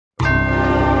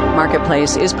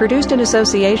Marketplace is produced in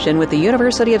association with the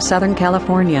University of Southern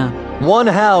California. One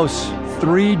house,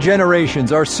 three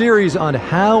generations. Our series on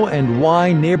how and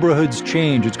why neighborhoods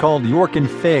change. It's called York and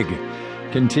Fig.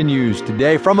 Continues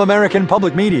today from American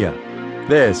Public Media.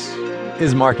 This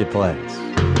is Marketplace.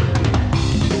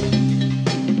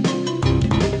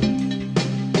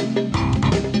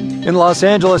 In Los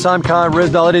Angeles, I'm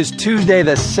Ryssdal. It is Tuesday,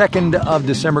 the 2nd of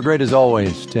December. Great as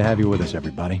always to have you with us,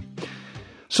 everybody.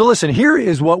 So listen, here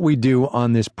is what we do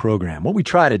on this program, what we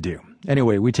try to do.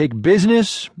 Anyway, we take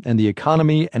business and the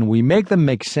economy and we make them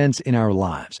make sense in our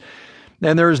lives.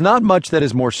 And there is not much that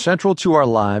is more central to our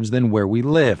lives than where we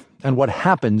live and what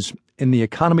happens in the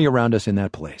economy around us in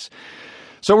that place.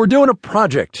 So we're doing a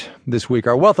project this week.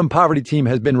 Our Wealth and Poverty team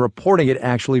has been reporting it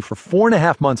actually for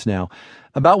 4.5 months now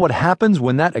about what happens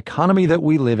when that economy that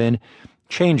we live in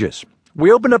changes. We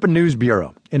opened up a news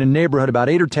bureau in a neighborhood about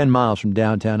 8 or 10 miles from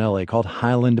downtown LA called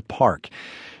Highland Park.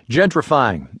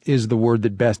 Gentrifying is the word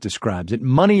that best describes it.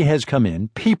 Money has come in,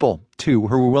 people too,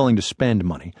 who are willing to spend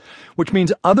money, which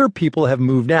means other people have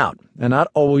moved out, and not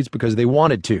always because they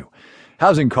wanted to.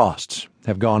 Housing costs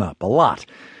have gone up a lot.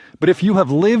 But if you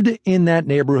have lived in that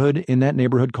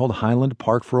neighborhood called Highland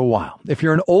Park for a while, if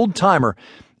you're an old timer,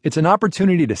 it's an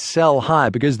opportunity to sell high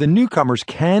because the newcomers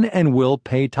can and will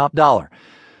pay top dollar.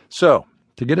 So,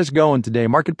 to get us going today,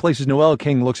 Marketplace's Noel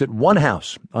King looks at one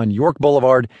house on York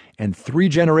Boulevard and 3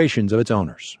 generations of its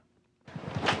owners.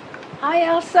 Hi,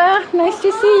 Elsa. Nice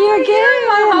to see you again.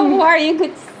 How are you?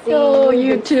 Good to see you. Oh,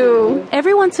 you too.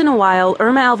 Every once in a while,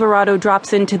 Irma Alvarado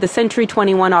drops into the Century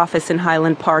 21 office in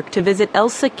Highland Park to visit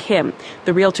Elsa Kim,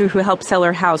 the realtor who helped sell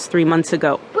her house 3 months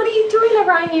ago. What are you doing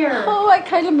around here? Oh, I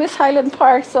kind of miss Highland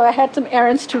Park, so I had some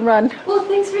errands to run. Well,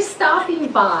 thanks for stopping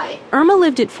by. Irma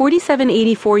lived at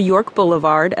 4784 York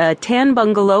Boulevard, a tan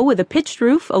bungalow with a pitched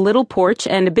roof, a little porch,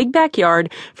 and a big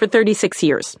backyard for 36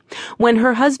 years. When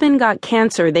her husband got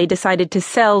cancer, they decided to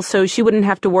sell so she wouldn't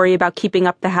have to worry about keeping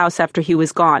up the house after he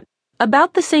was gone.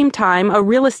 About the same time, a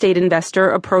real estate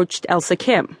investor approached Elsa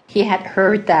Kim. He had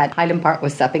heard that Highland Park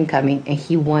was up and coming, and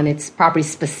he wanted property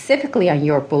specifically on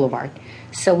York Boulevard.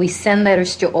 So we sent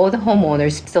letters to all the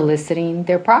homeowners soliciting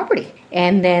their property.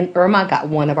 And then Irma got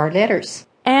one of our letters.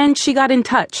 And she got in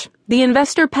touch. The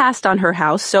investor passed on her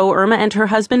house, so Irma and her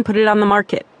husband put it on the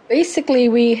market. Basically,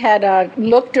 we had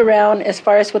looked around as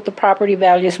far as what the property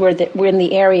values were in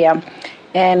the area.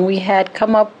 And we had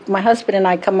my husband and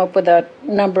I come up with a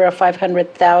number of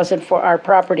 $500,000 for our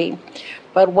property.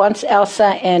 But once Elsa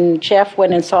and Jeff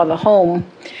went and saw the home,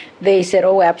 they said,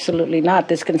 oh, absolutely not.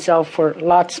 This can sell for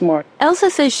lots more. Elsa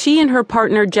says she and her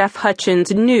partner, Jeff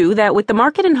Hutchins, knew that with the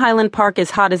market in Highland Park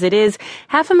as hot as it is,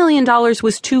 $500,000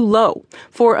 was too low.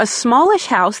 For a smallish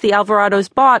house, the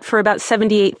Alvarados bought for about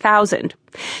 $78,000.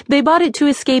 They bought it to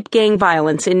escape gang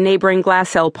violence in neighboring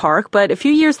Glassell Park, but a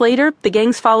few years later, the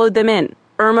gangs followed them in.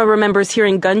 Irma remembers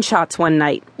hearing gunshots one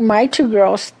night. My 2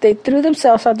 girls, they threw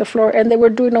themselves on the floor and they were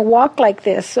doing a walk like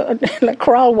this, a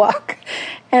crawl walk.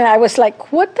 And I was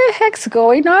like, what the heck's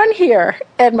going on here?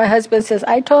 And my husband says,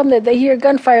 I told them that they hear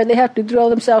gunfire, they have to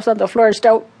throw themselves on the floor and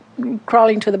start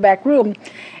crawling to the back room.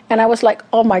 And I was like,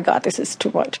 oh my God, this is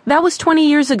too much. That was 20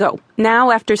 years ago.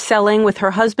 Now, after selling with her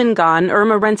husband gone,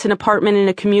 Irma rents an apartment in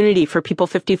a community for people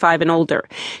 55 and older.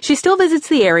 She still visits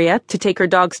the area to take her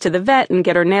dogs to the vet and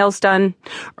get her nails done.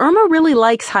 Irma really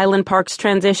likes Highland Park's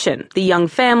transition, the young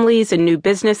families and new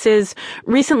businesses.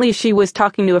 Recently, she was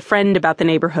talking to a friend about the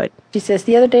neighborhood. She says,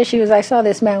 the other day I saw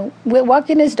this man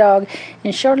walking his dog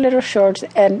in short little shorts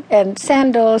and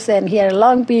sandals, and he had a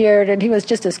long beard, and he was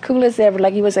just as cool as ever,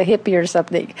 like he was a hippie or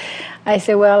something. I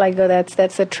said,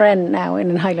 that's a trend now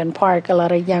in Highland Park. A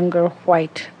lot of younger,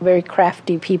 white, very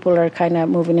crafty people are kind of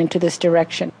moving into this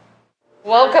direction.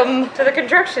 Welcome to the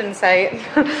construction site.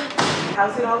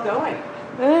 How's it all going?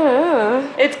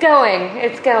 It's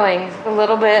going a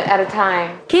little bit at a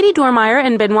time. Katie Dormeyer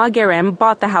and Benoit Guérin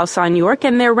bought the house on York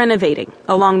and they're renovating.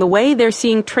 Along the way, they're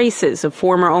seeing traces of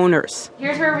former owners.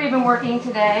 Here's where we've been working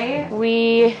today.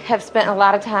 We have spent a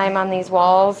lot of time on these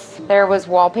walls. There was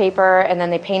wallpaper, and then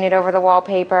they painted over the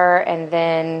wallpaper, and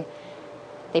then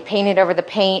they painted over the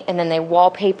paint, and then they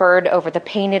wallpapered over the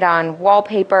painted on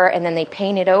wallpaper, and then they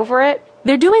painted over it.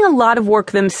 They're doing a lot of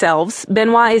work themselves.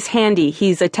 Benoit is handy.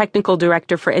 He's a technical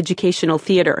director for educational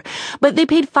theater. But they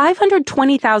paid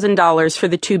 $520,000 for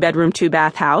the 2-bedroom,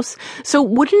 2-bath house. So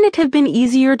wouldn't it have been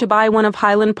easier to buy one of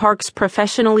Highland Park's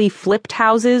professionally flipped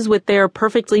houses with their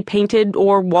perfectly painted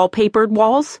or wallpapered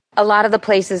walls? A lot of the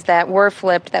places that were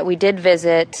flipped that we did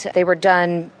visit, they were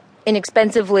done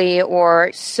inexpensively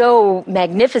or so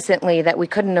magnificently that we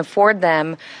couldn't afford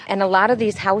them. And a lot of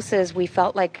these houses, we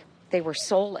felt like they were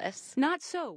soulless. Not so.